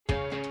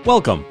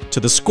Welcome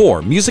to the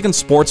Score Music and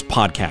Sports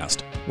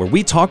Podcast, where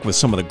we talk with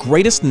some of the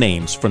greatest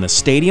names from the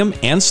stadium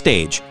and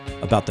stage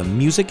about the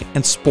music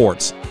and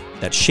sports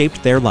that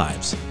shaped their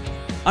lives.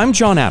 I'm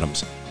John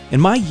Adams. In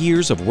my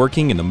years of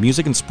working in the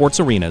music and sports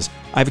arenas,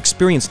 I've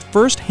experienced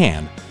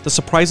firsthand the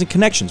surprising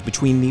connections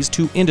between these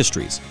two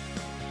industries.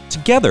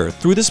 Together,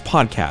 through this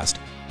podcast,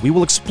 we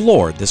will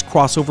explore this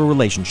crossover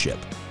relationship.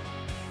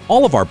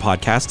 All of our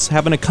podcasts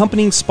have an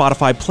accompanying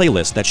Spotify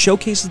playlist that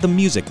showcases the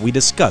music we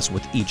discuss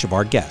with each of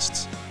our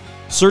guests.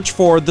 Search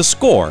for The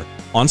Score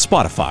on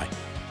Spotify.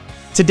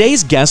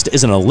 Today's guest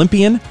is an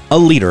Olympian, a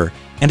leader,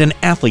 and an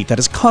athlete that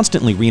is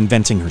constantly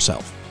reinventing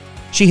herself.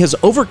 She has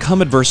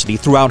overcome adversity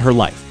throughout her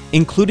life,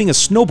 including a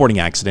snowboarding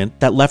accident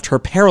that left her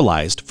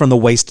paralyzed from the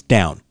waist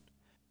down.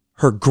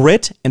 Her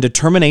grit and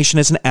determination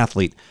as an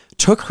athlete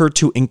took her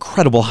to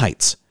incredible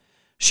heights.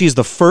 She is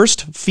the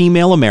first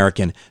female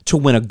American to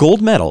win a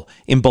gold medal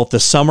in both the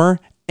Summer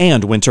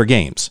and Winter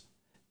Games.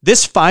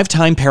 This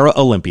five-time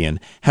Paralympian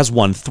has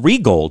won 3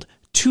 gold,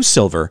 2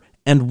 silver,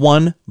 and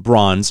 1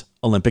 bronze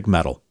Olympic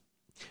medal.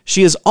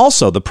 She is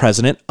also the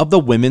president of the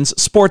Women's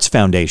Sports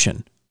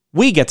Foundation.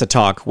 We get to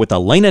talk with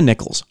Alana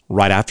Nichols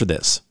right after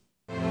this.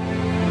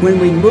 When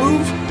we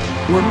move,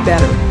 we're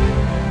better.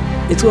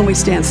 It's when we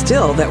stand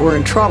still that we're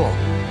in trouble.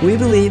 We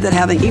believe that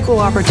having equal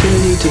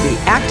opportunity to be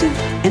active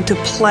and to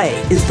play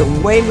is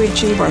the way we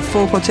achieve our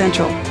full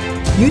potential.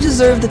 You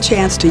deserve the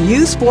chance to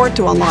use sport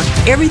to unlock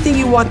everything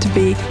you want to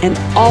be and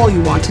all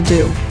you want to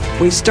do.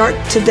 We start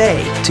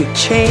today to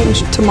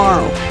change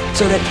tomorrow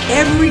so that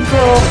every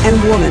girl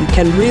and woman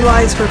can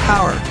realize her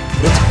power.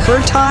 It's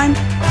her time,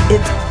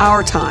 it's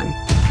our time.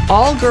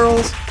 All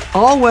girls,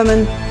 all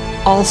women,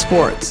 all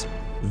sports.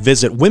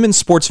 Visit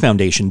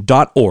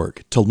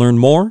womensportsfoundation.org to learn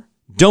more,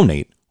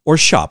 donate, or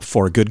shop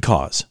for a good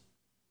cause.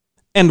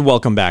 And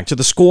welcome back to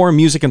the Score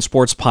Music and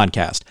Sports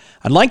Podcast.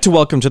 I'd like to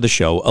welcome to the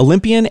show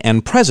Olympian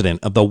and president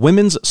of the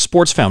Women's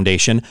Sports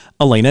Foundation,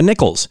 Alana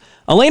Nichols.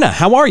 Alana,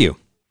 how are you?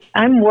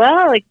 I'm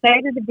well,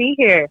 excited to be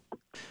here.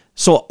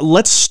 So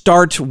let's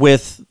start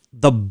with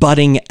the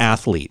budding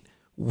athlete.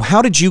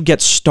 How did you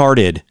get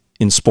started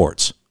in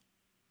sports?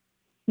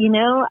 You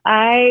know,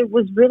 I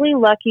was really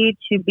lucky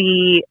to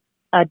be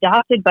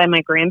adopted by my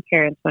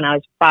grandparents when I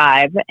was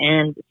 5.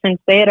 And since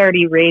they had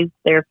already raised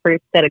their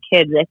first set of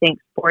kids, I think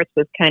sports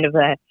was kind of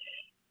a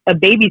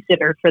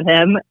babysitter for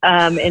them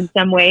in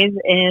some ways.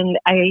 And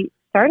I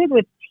started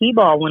with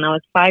t-ball when I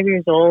was 5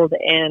 years old.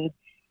 And,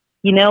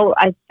 you know,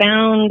 I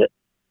found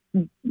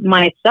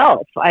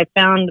myself. I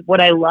found what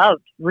I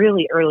loved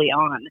really early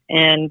on.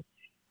 And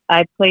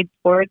I played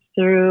sports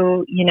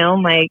through, you know,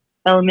 my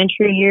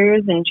elementary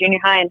years and junior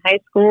high and high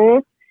school.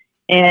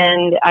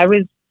 And I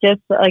was just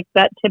like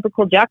that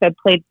typical jock. I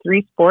played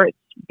 3 sports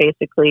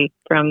basically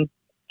from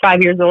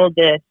 5 years old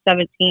to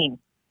 17.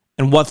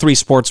 And what 3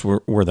 sports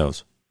were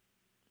those?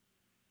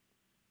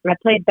 I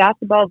played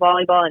basketball,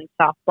 volleyball, and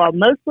softball,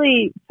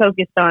 mostly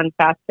focused on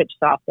fast pitch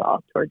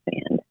softball towards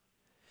the end.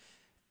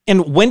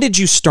 And when did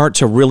you start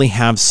to really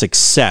have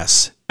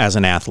success as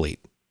an athlete?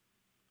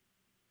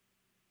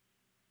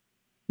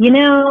 You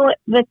know,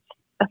 that's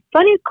a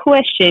funny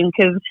question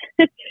because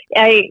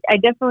I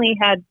definitely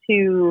had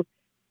to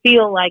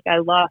feel like I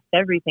lost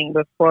everything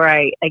before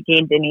I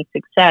gained any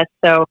success.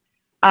 So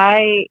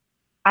I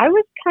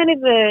was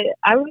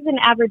I was an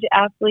average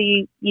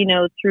athlete, you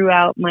know,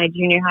 throughout my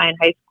junior high and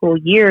high school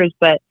years,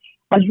 but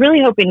I was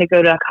really hoping to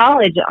go to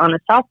college on a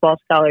softball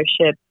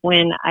scholarship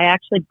when I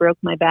actually broke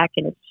my back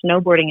in a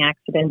snowboarding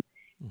accident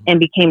and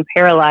became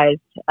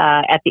paralyzed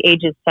at the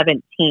age of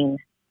 17.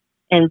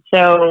 And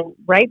so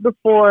right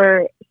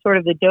before sort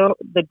of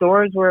the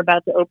doors were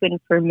about to open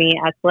for me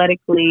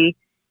athletically,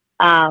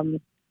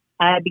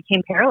 I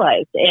became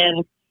paralyzed,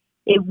 and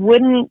it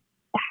wouldn't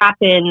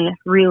happen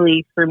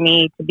really for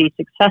me to be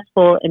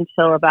successful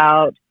until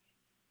about,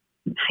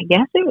 I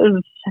guess it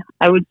was,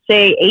 I would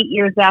say 8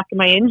 years after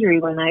my injury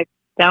when I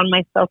found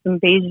myself in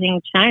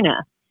Beijing,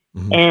 China,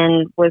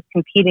 and was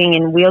competing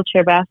in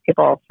wheelchair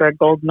basketball for a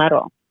gold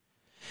medal.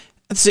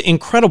 It's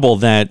incredible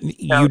that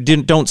you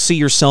don't see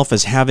yourself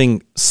as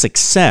having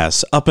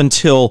success up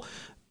until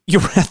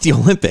you're at the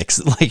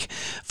Olympics. Like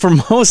for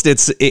most,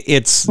 it's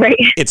right.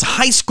 It's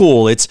high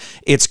school, it's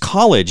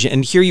college,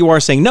 and here you are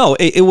saying no.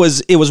 It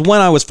was when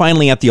I was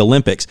finally at the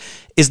Olympics.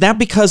 Is that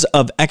because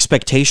of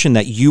expectation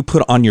that you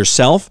put on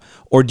yourself,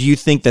 or do you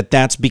think that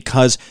that's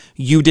because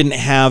you didn't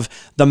have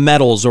the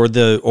medals or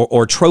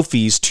or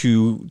trophies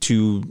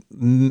to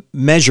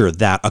measure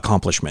that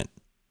accomplishment?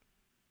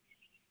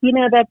 You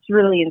know, that's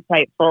really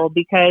insightful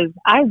because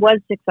I was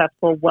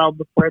successful well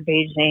before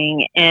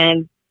Beijing,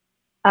 and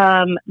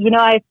you know,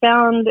 I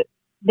found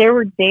there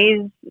were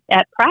days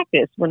at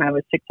practice when I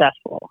was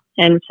successful.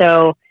 And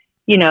so,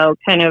 you know,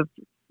 kind of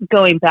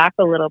going back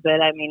a little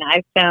bit, I mean,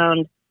 I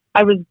found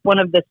I was one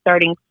of the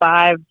starting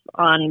 5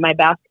 on my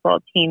basketball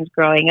teams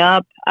growing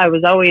up. I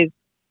was always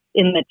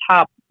in the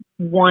top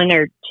 1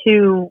 or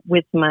 2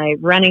 with my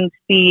running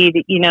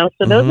speed, you know,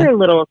 so those are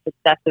little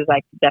successes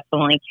I could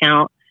definitely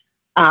count.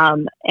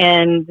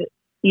 And,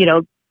 you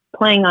know,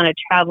 playing on a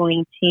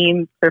traveling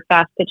team for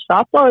fast pitch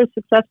softball was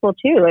successful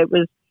too. It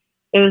was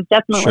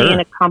definitely Sure. an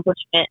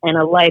accomplishment and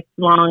a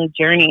lifelong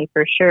journey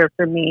for sure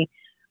for me.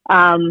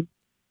 And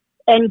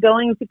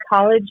going to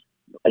college,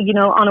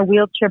 on a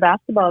wheelchair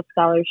basketball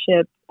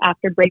scholarship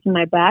after breaking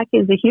my back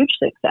is a huge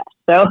success.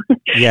 So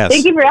Yes.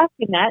 thank you for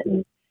asking that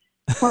and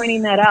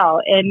pointing that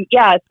out. And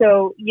yeah,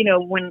 so,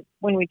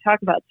 when we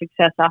talk about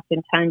success,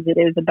 oftentimes it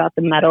is about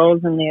the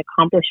medals and the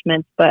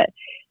accomplishments, but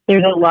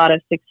there's a lot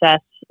of success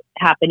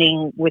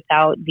happening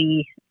without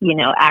the,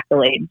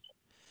 accolades.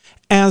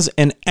 As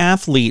an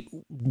athlete,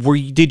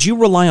 did you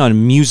rely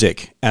on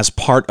music as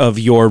part of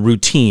your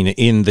routine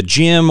in the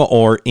gym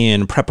or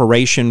in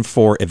preparation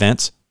for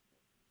events?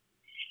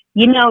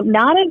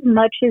 Not as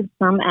much as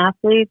some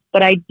athletes,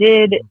 but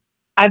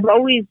I've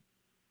always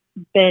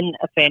been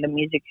a fan of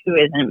music. Who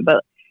isn't?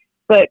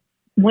 But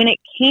when it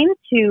came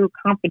to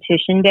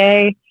competition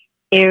day,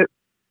 it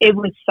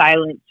was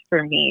silence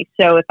for me.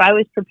 So if I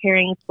was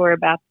preparing for a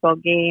basketball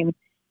game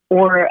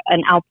or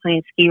an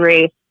alpine ski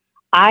race,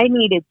 I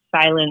needed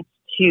silence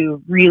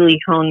to really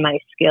hone my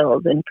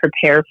skills and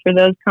prepare for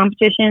those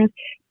competitions.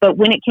 But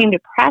when it came to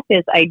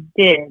practice, I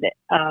did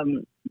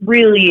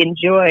really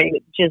enjoy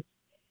just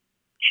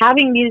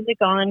having music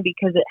on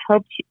because it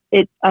helps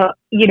it's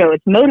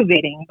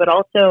motivating, but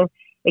also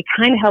it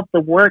kind of helps the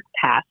work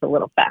pass a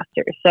little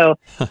faster. So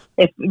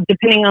if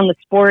depending on the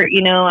sport,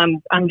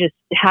 I'm just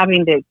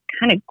having to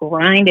kind of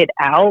grind it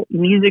out.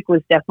 Music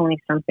was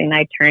definitely something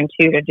I turned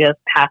to just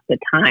pass the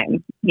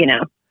time,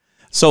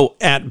 So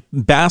at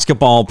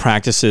basketball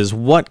practices,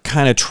 what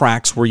kind of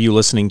tracks were you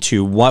listening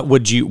to? What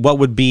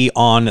would be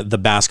on the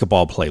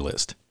basketball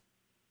playlist?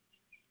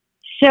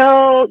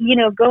 So,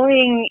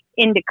 going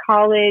into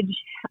college,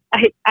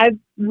 I've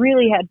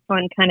really had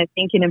fun kind of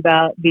thinking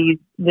about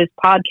this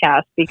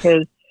podcast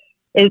because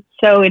it's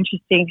so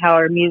interesting how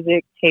our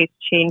music taste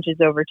changes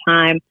over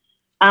time.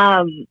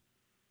 I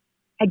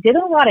did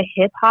a lot of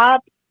hip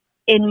hop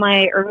in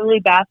my early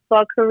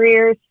basketball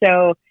career.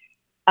 So,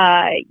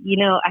 I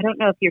don't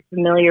know if you're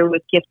familiar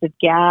with Gifted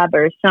Gab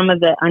or some of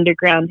the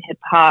underground hip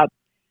hop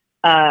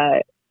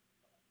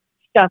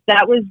stuff.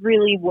 That was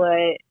really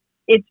what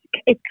it's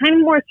kind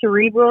of more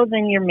cerebral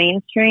than your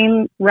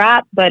mainstream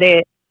rap, but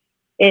it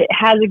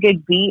has a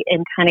good beat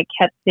and kind of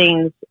kept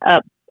things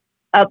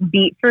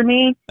upbeat for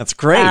me. That's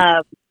great.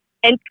 And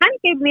kind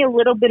of gave me a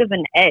little bit of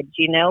an edge,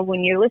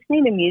 when you're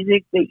listening to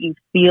music that you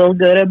feel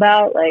good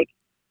about, like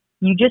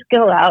you just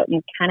go out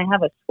and kind of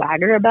have a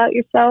swagger about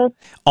yourself.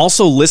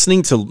 Also,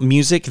 listening to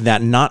music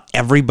that not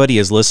everybody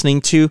is listening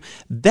to,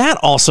 that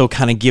also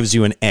kind of gives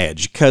you an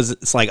edge because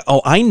it's like,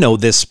 oh, I know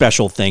this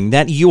special thing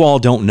that you all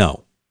don't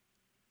know.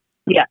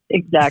 Yeah,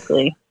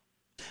 exactly.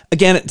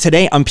 Again,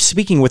 today I'm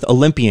speaking with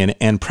Olympian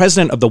and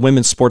president of the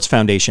Women's Sports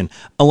Foundation,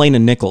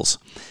 Alana Nichols.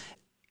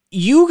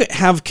 You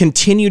have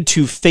continued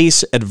to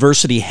face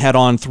adversity head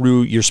on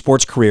through your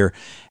sports career.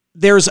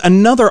 There's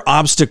another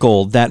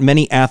obstacle that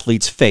many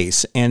athletes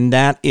face, and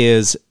that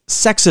is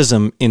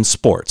sexism in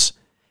sports.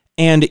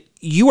 And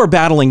you are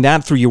battling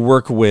that through your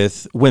work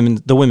with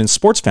the Women's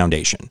Sports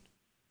Foundation.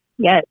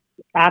 Yes,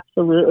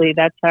 absolutely.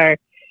 That's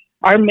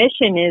our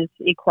mission is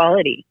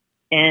equality,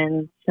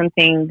 and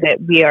something that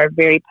we are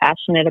very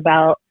passionate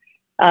about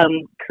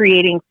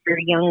creating for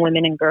young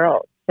women and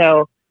girls.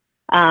 So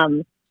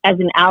as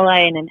an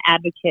ally and an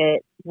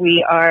advocate,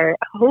 we are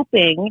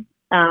hoping,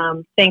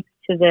 thanks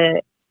to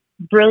the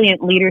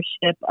brilliant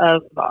leadership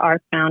of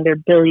our founder,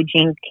 Billie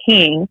Jean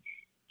King,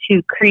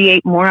 to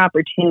create more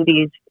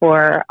opportunities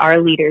for our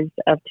leaders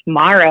of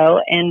tomorrow.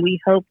 And we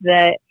hope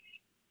that,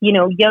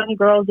 young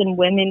girls and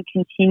women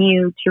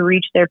continue to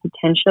reach their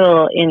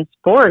potential in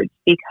sports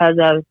because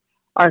of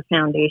our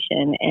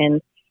foundation.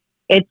 And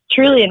it's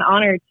truly an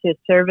honor to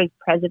serve as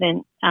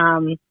president,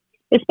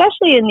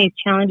 especially in these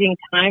challenging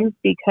times,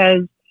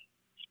 because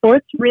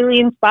sports really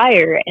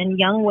inspire, and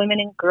young women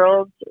and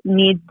girls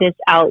need this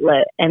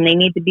outlet, and they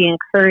need to be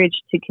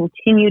encouraged to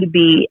continue to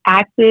be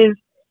active.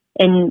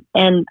 And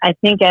I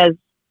think as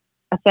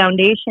a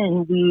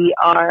foundation, we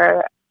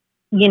are,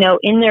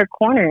 in their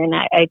corner, and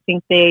I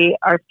think they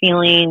are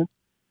feeling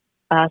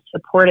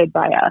supported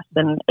by us,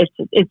 and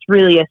it's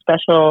really a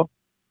special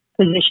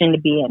position to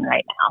be in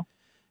right now.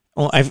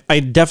 Well, I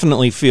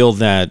definitely feel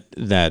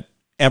that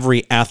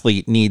every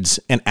athlete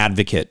needs an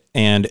advocate,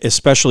 and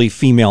especially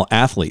female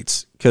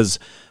athletes, because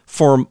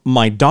for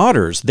my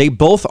daughters, they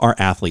both are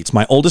athletes.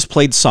 My oldest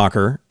played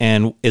soccer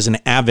and is an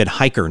avid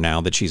hiker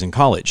now that she's in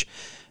college.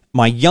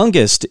 My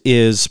youngest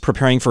is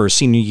preparing for her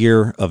senior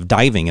year of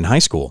diving in high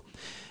school,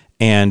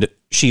 and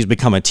she's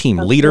become a team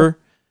leader.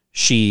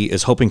 She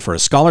is hoping for a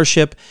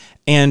scholarship,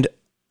 and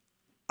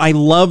I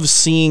love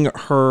seeing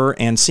her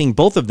and seeing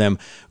both of them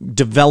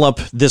develop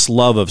this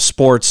love of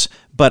sports,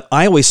 but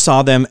I always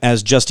saw them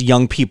as just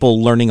young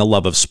people learning a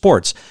love of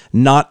sports,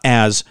 not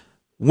as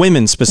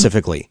women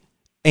specifically.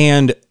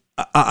 And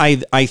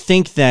I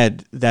think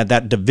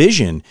that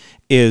division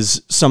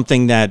is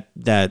something that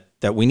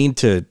we need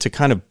to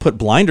kind of put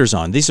blinders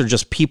on. These are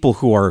just people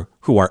who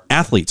are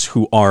athletes,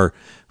 who are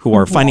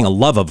finding a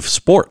love of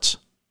sports.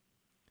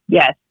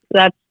 Yes,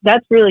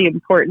 that's really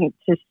important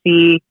to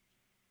see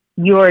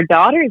your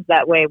daughters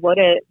that way. What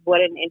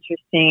an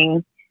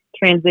interesting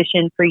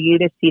transition for you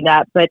to see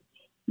that. But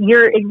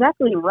you're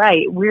exactly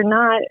right.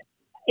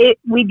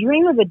 We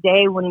dream of a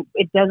day when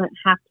it doesn't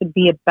have to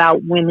be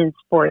about women's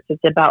sports.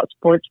 It's about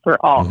sports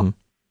for all. Mm-hmm.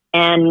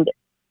 And,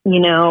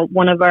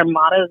 one of our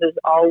mottos is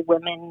all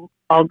women,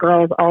 all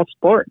girls, all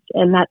sports.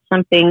 And that's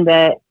something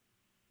that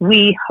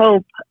we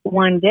hope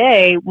one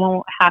day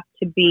won't have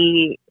to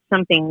be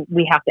something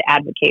we have to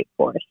advocate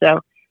for. So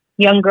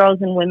young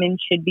girls and women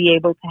should be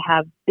able to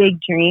have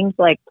big dreams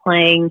like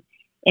playing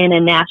in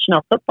a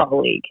national football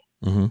league.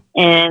 Mm-hmm.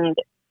 And,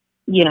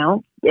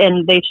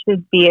 and they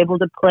should be able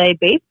to play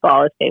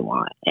baseball if they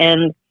want.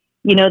 And,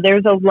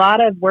 there's a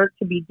lot of work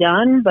to be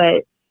done,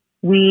 but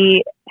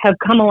we have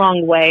come a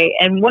long way.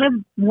 And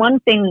one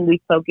thing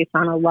we focus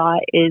on a lot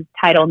is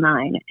Title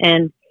IX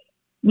and,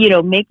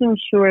 making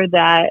sure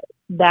that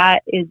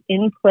is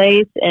in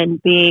place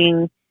and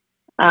being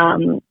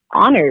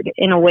honored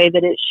in a way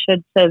that it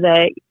should, so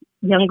that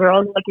young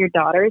girls like your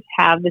daughters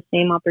have the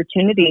same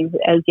opportunities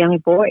as young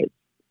boys.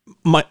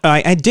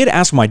 I did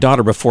ask my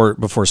daughter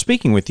before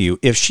speaking with you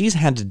if she's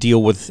had to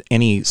deal with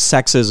any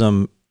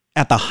sexism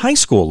at the high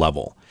school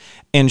level.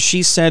 And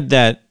she said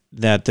that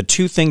the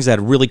two things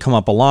that really come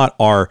up a lot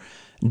are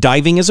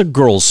diving is a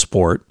girl's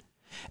sport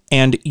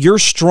and you're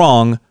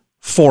strong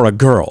for a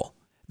girl.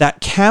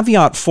 That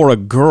caveat for a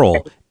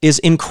girl is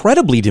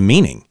incredibly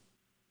demeaning.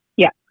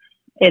 Yeah,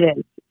 it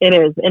is.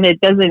 And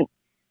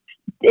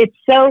it's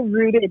so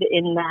rooted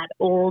in that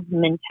old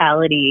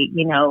mentality,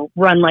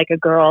 run like a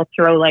girl,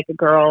 throw like a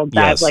girl,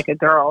 dive Yes. like a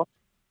girl.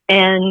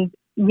 And,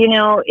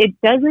 it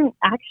doesn't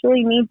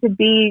actually need to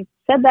be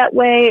said that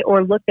way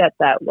or looked at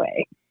that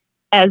way.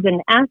 As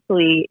an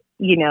athlete,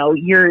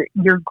 you're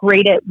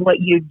great at what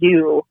you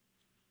do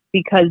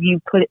because you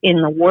put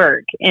in the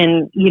work.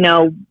 And,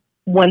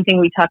 one thing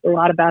we talk a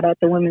lot about at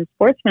the Women's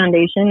Sports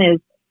Foundation is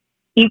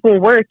equal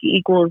work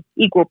equals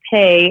equal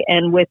pay.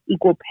 And with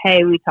equal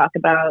pay, we talk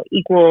about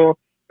equal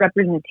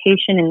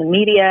representation in the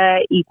media,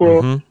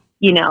 equal,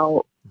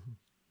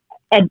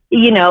 and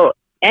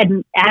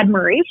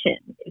admiration.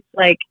 It's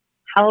like,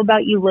 how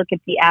about you look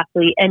at the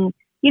athlete? And,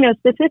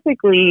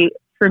 specifically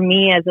for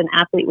me as an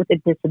athlete with a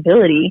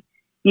disability,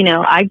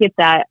 I get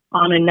that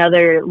on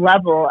another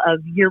level of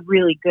you're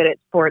really good at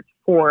sports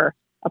for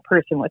a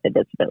person with a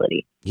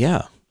disability.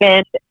 Yeah.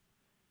 And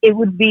it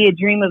would be a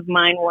dream of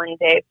mine one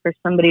day for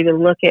somebody to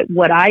look at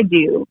what I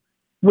do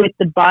with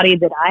the body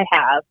that I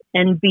have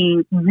and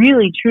be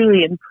really,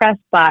 truly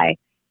impressed by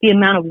the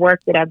amount of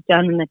work that I've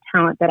done and the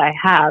talent that I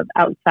have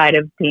outside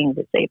of being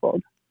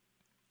disabled.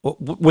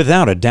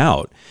 Without a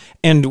doubt.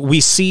 And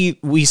we see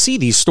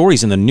these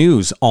stories in the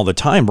news all the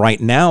time.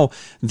 Right now,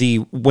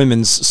 the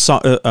women's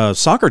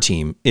soccer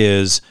team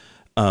is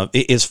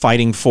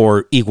fighting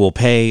for equal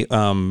pay.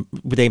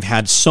 They've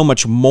had so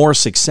much more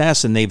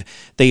success, and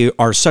they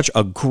are such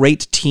a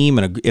great team,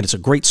 and it's a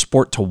great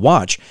sport to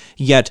watch.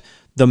 Yet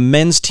the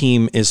men's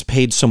team is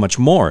paid so much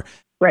more.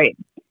 Right.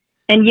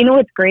 And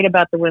what's great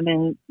about the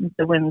women's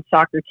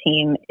soccer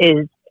team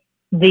is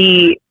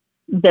the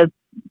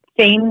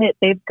fame that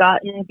they've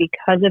gotten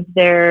because of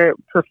their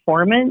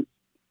performance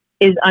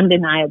is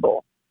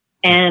undeniable.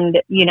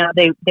 And,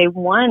 they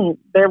won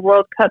their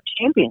World Cup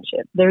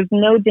championship. There's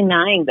no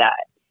denying that.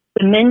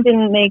 The men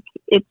didn't make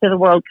it to the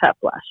World Cup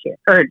last year,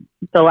 or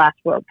the last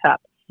World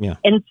Cup. Yeah.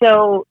 And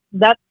so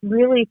that's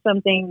really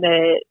something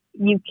that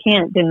you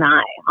can't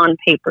deny on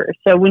paper.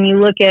 So when you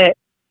look at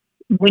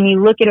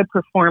a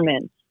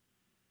performance,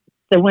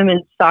 the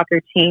women's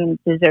soccer team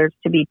deserves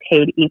to be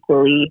paid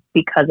equally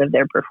because of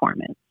their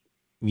performance.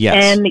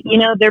 Yes. And,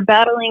 they're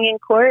battling in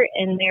court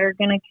and they're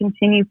going to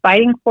continue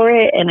fighting for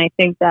it. And I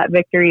think that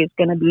victory is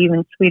going to be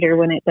even sweeter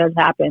when it does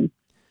happen.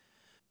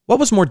 What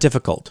was more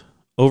difficult,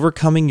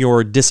 overcoming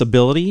your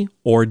disability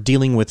or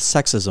dealing with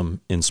sexism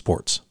in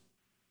sports?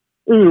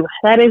 Ooh,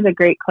 that is a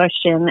great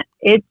question.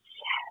 It's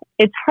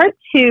hard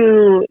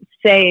to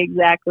say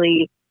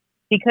exactly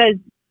because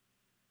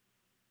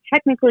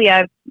technically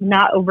I've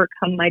not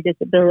overcome my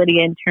disability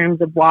in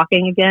terms of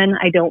walking again.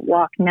 I don't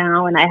walk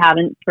now, and I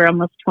haven't for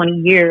almost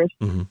 20 years.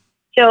 Mm-hmm.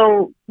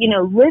 So,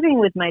 living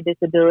with my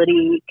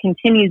disability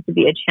continues to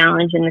be a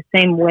challenge in the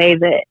same way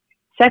that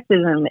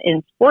sexism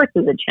in sports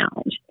is a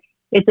challenge.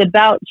 It's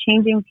about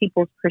changing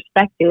people's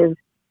perspectives.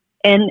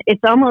 And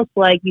it's almost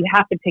like you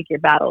have to pick your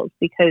battles,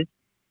 because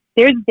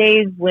there's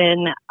days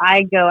when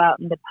I go out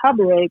in the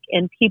public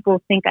and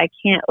people think I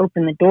can't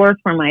open the door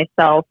for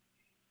myself.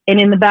 And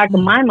in the back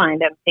of my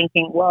mind, I'm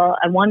thinking, well,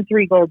 I won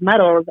 3 gold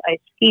medals. I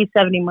ski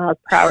 70 miles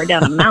per hour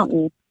down a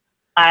mountain.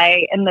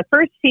 I am the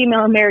first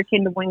female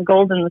American to win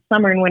gold in the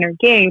summer and winter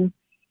games.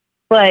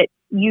 But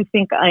you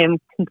think I am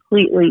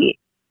completely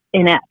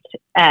inept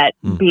at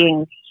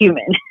being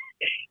human.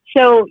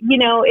 So,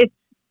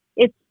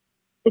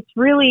 it's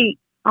really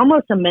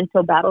almost a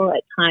mental battle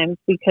at times,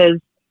 because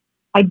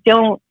I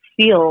don't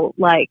feel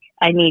like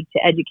I need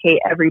to educate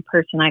every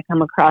person I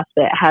come across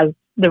that has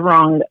the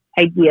wrong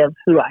idea of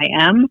who I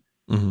am.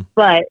 Mm-hmm.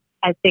 But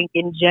I think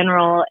in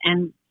general,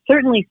 and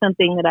certainly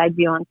something that I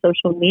do on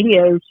social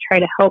media is try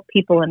to help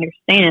people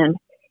understand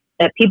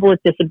that people with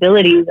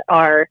disabilities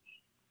are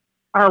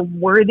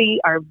worthy,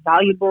 are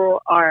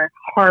valuable, are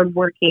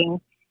hardworking,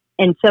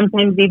 and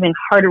sometimes even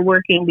harder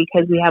working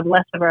because we have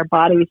less of our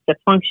bodies to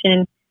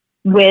function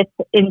with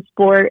in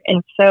sport.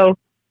 And so,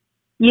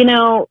 you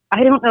know,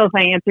 I don't know if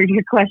I answered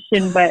your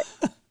question, but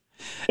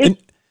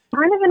it's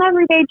kind of an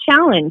everyday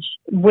challenge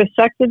with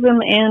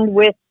sexism and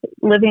with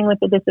living with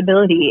a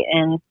disability.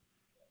 And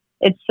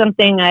it's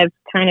something I've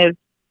kind of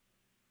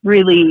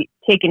really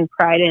taken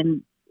pride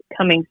in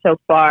coming so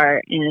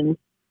far. And,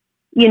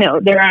 you know,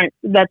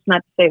 that's not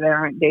to say there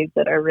aren't days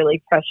that are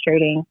really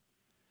frustrating,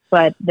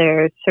 but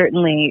there's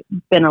certainly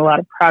been a lot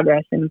of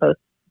progress in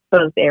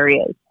both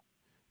areas.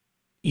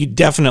 You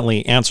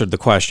definitely answered the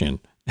question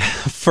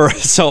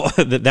so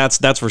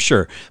that's for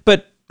sure.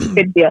 But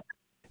good deal.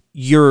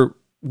 You're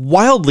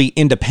wildly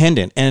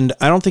independent, and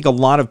I don't think a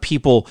lot of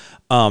people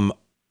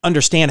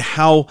understand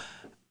how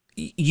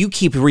you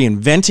keep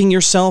reinventing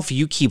yourself.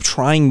 You keep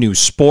trying new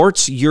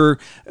sports.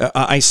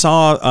 I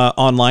saw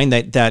online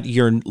that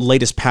your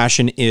latest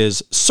passion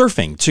is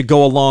surfing, to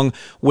go along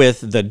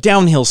with the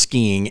downhill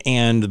skiing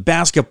and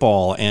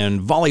basketball and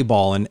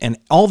volleyball and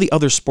all the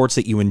other sports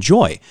that you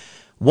enjoy.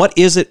 What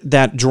is it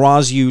that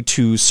draws you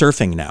to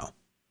surfing now?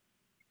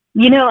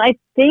 You know, I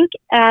think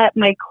at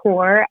my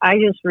core, I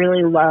just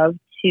really love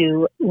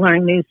to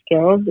learn new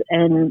skills,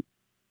 and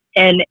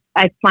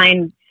I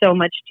find so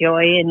much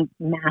joy in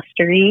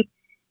mastery.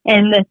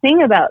 And the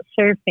thing about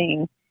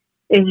surfing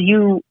is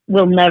you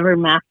will never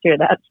master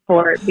that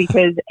sport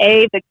because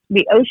A,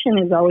 the ocean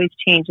is always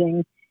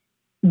changing.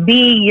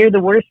 B, you're the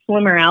worst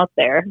swimmer out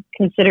there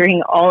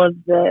considering all of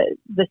the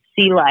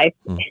sea life.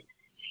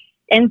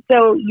 And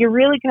so you're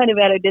really kind of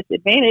at a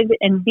disadvantage.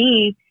 And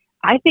B,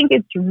 I think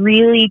it's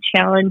really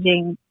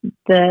challenging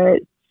the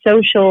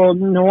social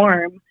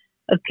norm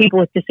of people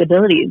with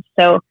disabilities.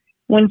 So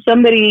when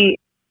somebody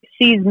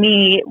sees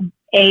me,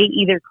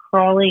 either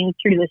crawling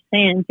through the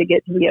sand to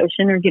get to the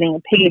ocean or getting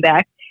a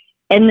piggyback,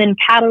 and then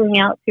paddling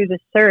out through the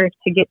surf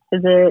to get to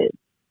the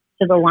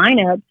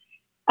lineup,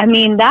 I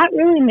mean, that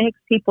really makes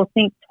people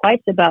think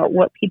twice about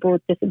what people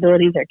with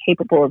disabilities are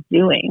capable of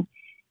doing.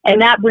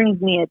 And that brings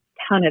me a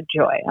ton of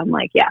joy. I'm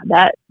like, yeah,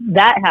 that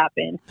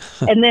happened.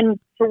 And then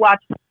to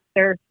watch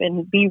surf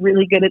and be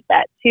really good at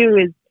that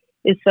too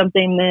is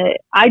something that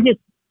I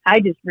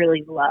just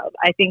really love.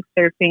 I think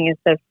surfing is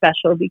so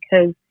special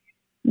because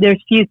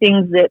there's few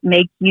things that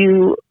make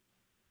you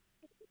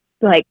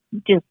like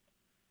just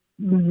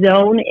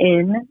zone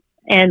in.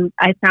 And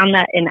I found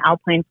that in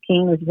alpine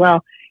skiing as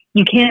well.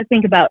 You can't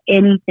think about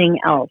anything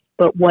else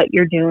but what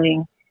you're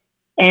doing.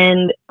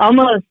 And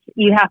almost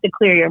you have to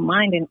clear your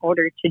mind in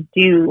order to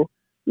do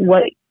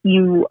what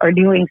you are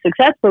doing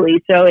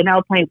successfully. So in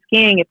alpine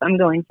skiing, if I'm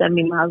going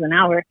 70 miles an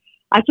hour,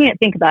 I can't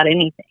think about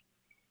anything.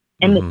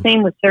 And the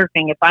same with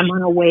surfing. If I'm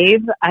on a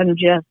wave, I'm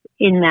just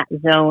in that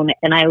zone,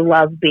 and I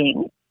love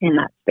being in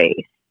that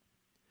space.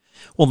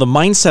 Well, the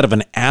mindset of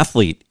an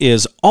athlete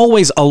is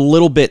always a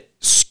little bit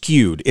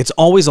skewed. It's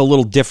always a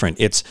little different.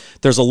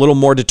 There's a little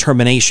more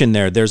determination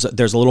there. There's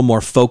a little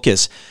more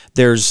focus.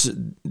 There's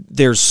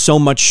so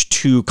much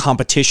to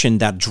competition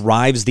that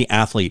drives the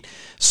athlete.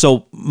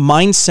 So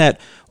mindset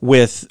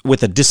with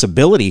a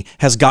disability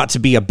has got to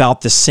be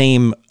about the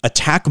same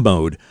attack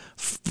mode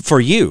for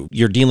you.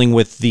 You're dealing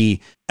with the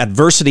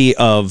adversity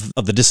of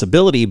the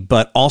disability,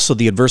 but also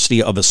the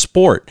adversity of a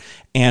sport.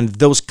 And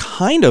those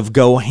kind of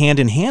go hand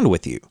in hand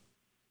with you.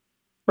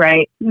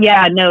 Right.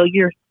 Yeah, no,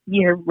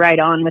 you're right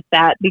on with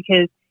that,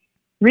 because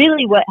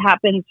really what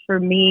happens for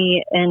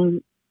me,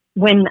 and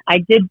when I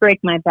did break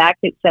my back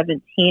at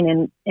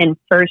 17 and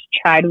first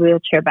tried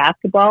wheelchair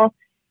basketball,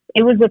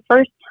 it was the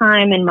first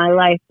time in my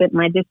life that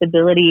my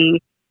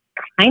disability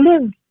kind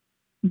of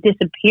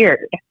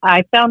disappeared.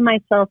 I found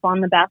myself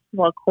on the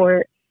basketball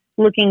court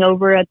looking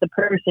over at the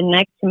person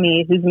next to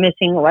me who's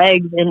missing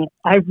legs, and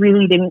I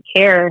really didn't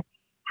care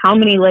how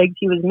many legs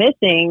he was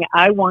missing.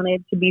 I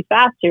wanted to be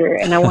faster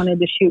and I wanted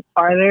to shoot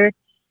farther.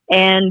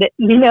 And,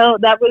 you know,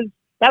 that was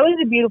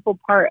a beautiful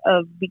part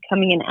of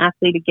becoming an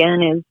athlete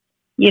again is,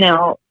 you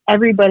know,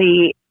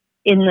 everybody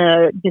in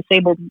the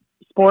disabled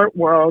sport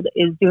world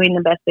is doing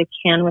the best they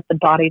can with the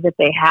body that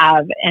they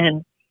have.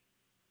 And,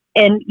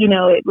 you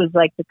know, it was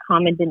like the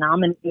common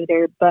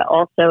denominator, but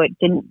also it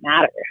didn't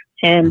matter.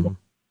 And,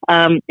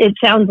 it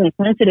sounds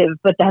insensitive,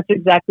 but that's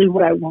exactly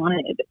what I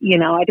wanted. You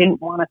know, I didn't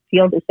want to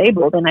feel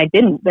disabled, and I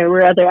didn't. There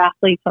were other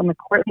athletes on the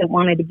court that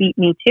wanted to beat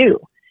me too.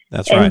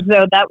 That's right. And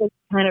so that was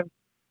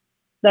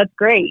that's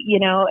great, you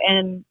know,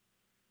 and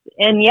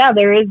yeah,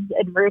 there is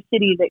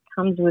adversity that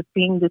comes with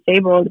being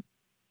disabled,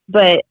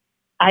 but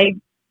I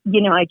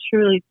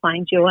truly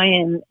find joy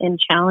in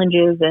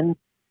challenges, and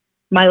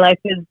my life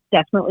has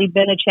definitely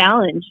been a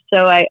challenge.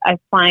 So I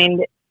find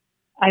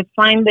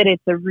that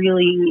it's a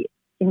really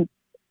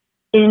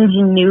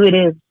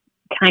ingenuitive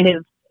kind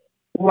of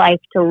life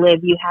to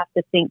live. You have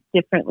to think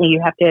differently. You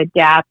have to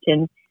adapt.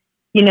 And,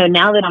 you know,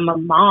 now that I'm a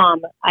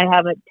mom, I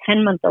have a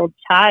 10-month-old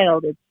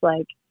child. It's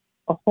like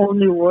a whole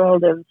new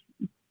world of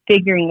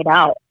figuring it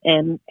out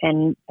and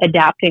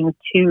adapting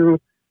to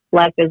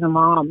life as a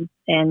mom.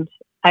 And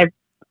there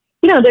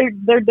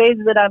are days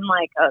that I'm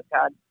like, oh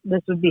God,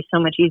 this would be so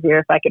much easier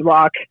if I could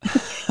walk.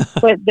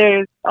 But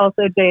there's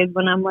also days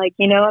when I'm like,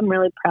 I'm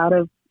really proud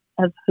of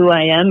who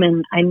I am.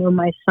 And I know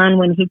my son,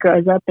 when he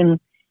grows up and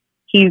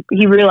he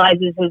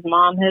realizes his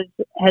mom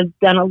has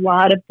done a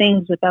lot of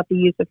things without the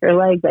use of her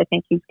legs, I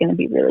think he's going to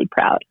be really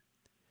proud.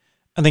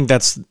 I think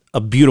that's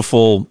a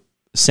beautiful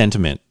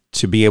sentiment,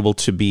 to be able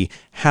to be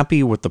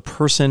happy with the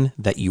person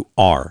that you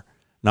are,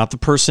 not the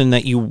person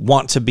that you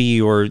want to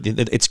be. Or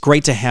it's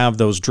great to have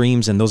those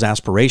dreams and those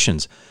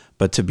aspirations,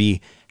 but to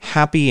be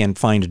happy and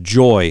find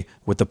joy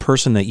with the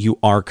person that you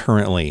are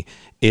currently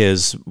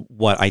is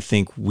what I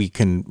think we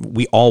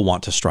all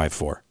want to strive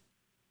for.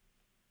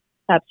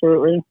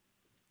 Absolutely.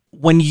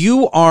 When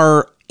you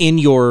are in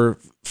your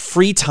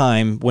free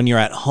time, when you're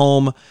at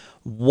home,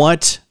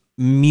 what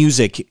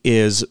music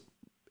is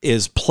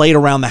played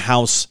around the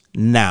house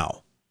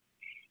now?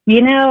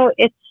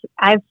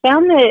 I've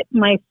found that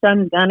my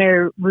son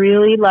Gunnar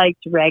really likes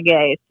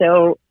reggae.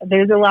 So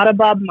there's a lot of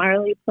Bob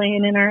Marley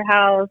playing in our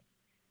house.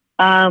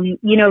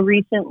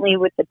 Recently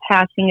with the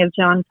passing of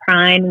John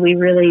Prine, we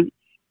really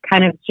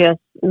kind of just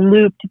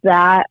looped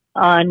that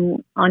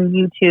on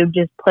YouTube,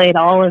 just played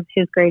all of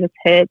his greatest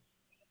hits.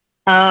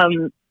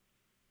 And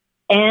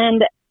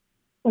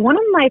one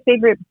of my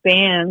favorite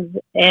bands,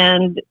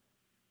 and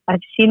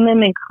I've seen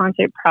them in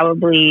concert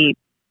probably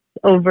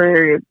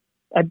over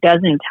a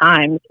dozen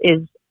times,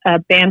 is a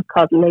band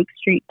called Lake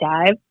Street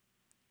Dive.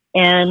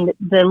 And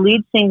the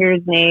lead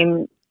singer's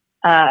name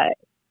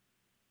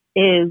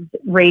is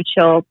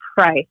Rachel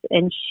Price,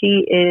 and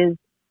she is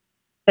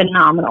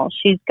phenomenal.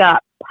 She's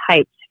got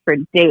pipes for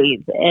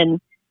days, and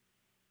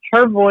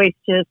her voice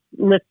just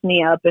lifts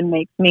me up and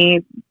makes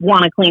me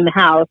want to clean the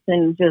house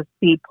and just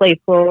be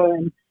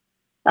playful.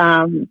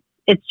 And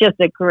it's just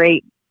a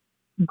great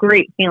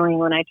feeling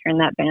when I turn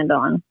that band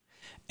on.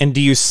 And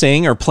do you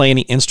sing or play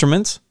any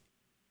instruments?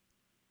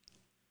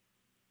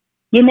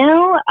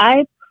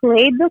 I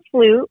played the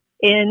flute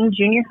in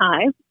junior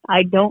high.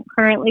 I don't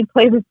currently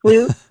play the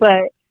flute,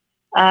 but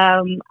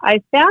I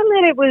found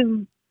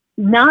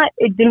that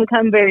it didn't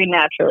come very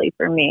naturally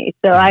for me.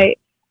 So I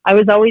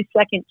was always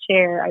second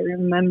chair, I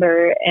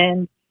remember,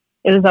 and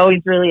it was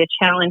always really a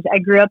challenge. I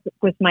grew up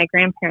with my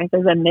grandparents,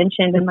 as I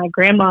mentioned, and my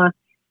grandma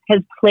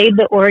has played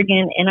the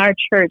organ in our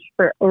church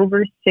for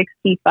over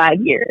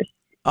 65 years.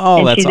 Oh,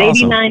 and that's she's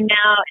awesome. 89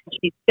 now, and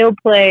she still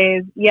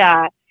plays.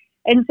 Yeah.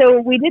 And so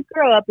we did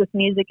grow up with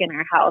music in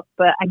our house,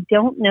 but I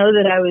don't know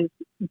that I was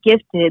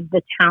gifted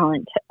the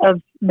talent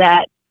of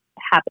that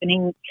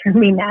happening for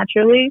me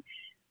naturally.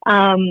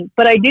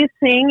 But I do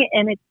sing,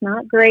 and it's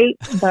not great,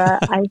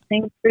 but I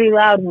sing pretty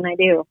loud when I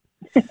do.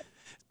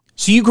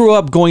 So you grew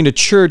up going to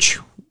church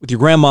with your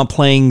grandma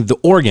playing the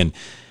organ.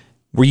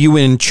 Were you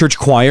in church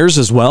choirs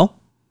as well?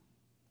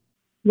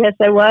 Yes,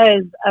 I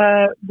was.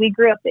 We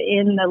grew up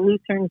in the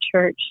Lutheran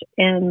church,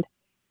 and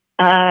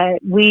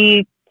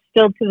we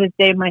still to this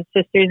day, my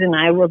sisters and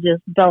I will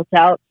just belt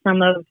out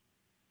some of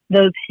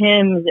those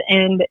hymns.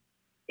 And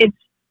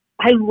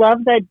I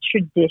love that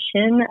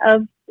tradition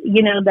of,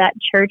 that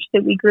church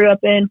that we grew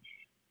up in.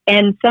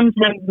 And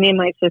sometimes me and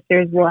my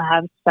sisters will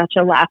have such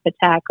a laugh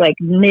attack, like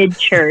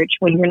mid-church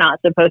when you're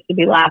not supposed to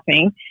be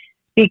laughing,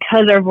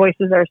 because our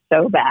voices are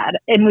so bad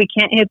and we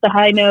can't hit the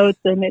high notes,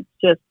 and it's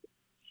just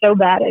so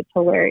bad. It's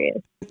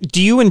hilarious.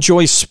 Do you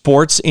enjoy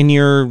sports in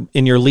your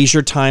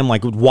leisure time,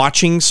 like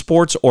watching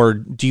sports,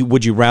 or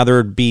would you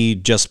rather be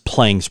just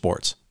playing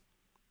sports?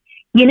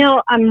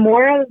 I'm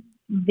more of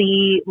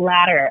the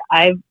latter.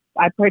 I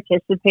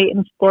participate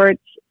in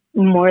sports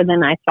more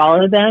than I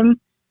follow them.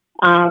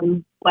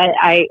 But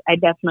I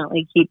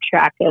definitely keep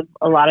track of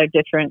a lot of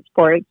different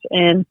sports.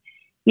 And,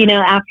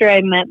 after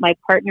I met my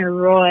partner,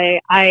 Roy,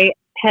 I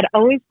had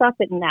always thought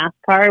that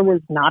NASCAR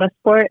was not a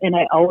sport. And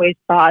I always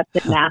thought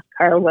that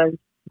NASCAR was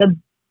the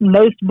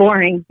most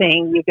boring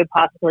thing you could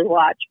possibly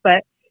watch.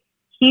 But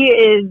he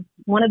is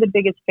one of the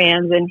biggest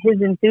fans, and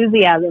his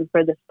enthusiasm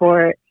for the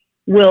sport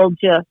will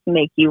just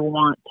make you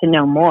want to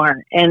know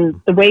more.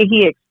 And the way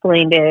he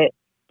explained it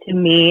to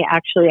me,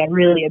 actually, I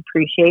really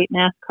appreciate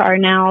NASCAR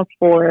now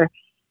for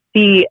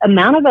the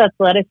amount of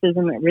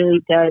athleticism it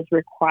really does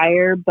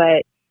require,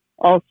 but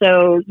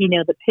also,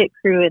 the pit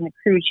crew and the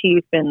crew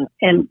chief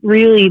and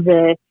really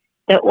the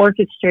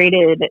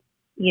orchestrated,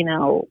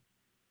 the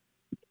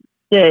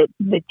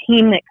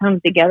team that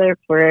comes together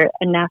for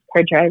a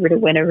NASCAR driver to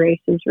win a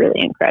race is really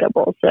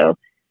incredible. So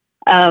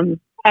I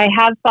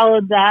have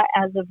followed that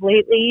as of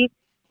lately.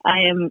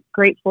 I am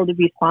grateful to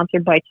be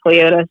sponsored by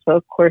Toyota. So,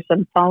 of course,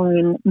 I'm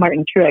following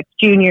Martin Truex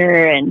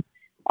Jr. and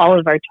all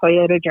of our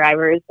Toyota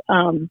drivers.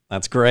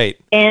 That's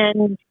great.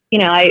 And,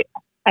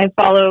 I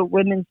follow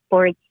women's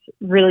sports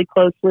really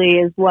closely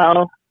as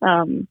well.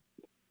 And,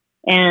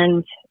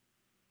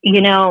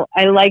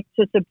 I like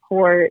to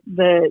support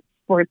the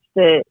sports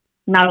that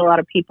not a lot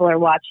of people are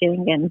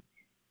watching, and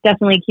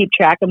definitely keep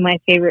track of my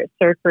favorite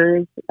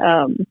surfers,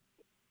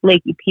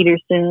 Lakey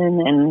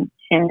Peterson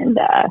and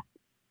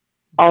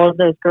all of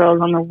those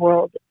girls on the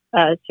world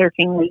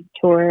surfing league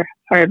tour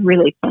are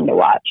really fun to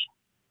watch.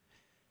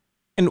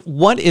 And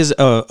what is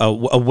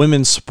a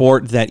women's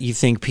sport that you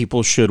think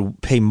people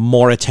should pay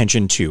more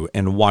attention to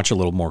and watch a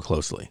little more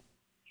closely?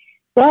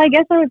 Well, I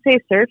guess I would say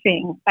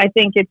surfing. I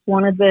think it's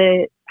one of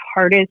the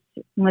hardest,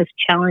 most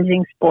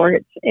challenging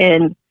sports.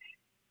 And,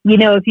 you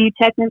know, if you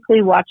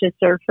technically watch a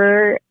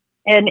surfer,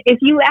 and if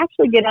you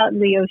actually get out in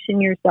the ocean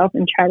yourself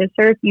and try to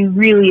surf, you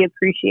really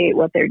appreciate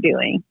what they're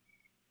doing.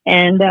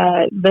 And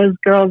those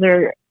girls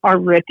are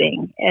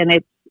ripping, and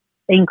it's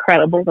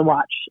incredible to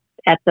watch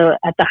at the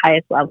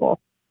highest level.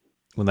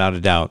 Without a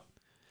doubt.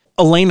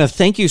 Alana,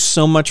 thank you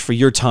so much for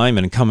your time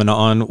and coming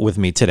on with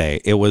me today.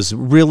 It was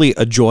really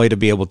a joy to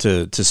be able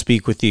to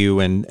speak with you,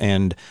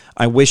 and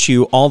I wish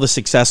you all the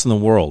success in the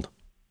world.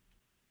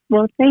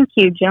 Well, thank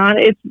you, John.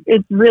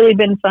 It's really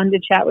been fun to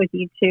chat with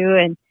you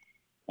too,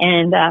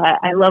 and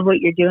I love what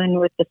you're doing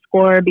with the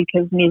score,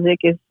 because music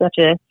is such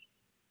a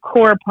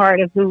core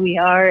part of who we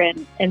are,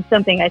 and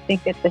something I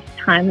think at this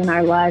time in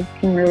our lives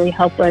can really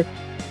help us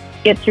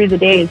get through the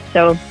days.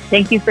 So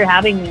thank you for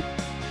having me.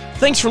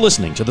 Thanks for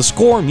listening to the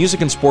Score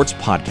Music and Sports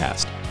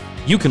Podcast.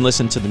 You can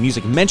listen to the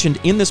music mentioned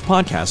in this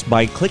podcast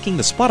by clicking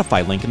the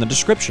Spotify link in the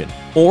description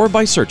or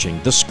by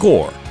searching The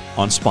Score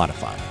on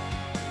Spotify.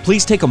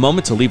 Please take a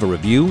moment to leave a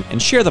review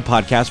and share the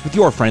podcast with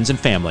your friends and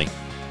family.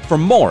 For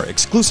more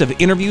exclusive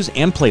interviews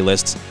and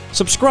playlists,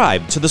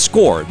 subscribe to the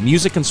Score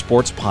Music and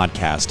Sports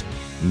Podcast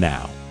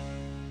now.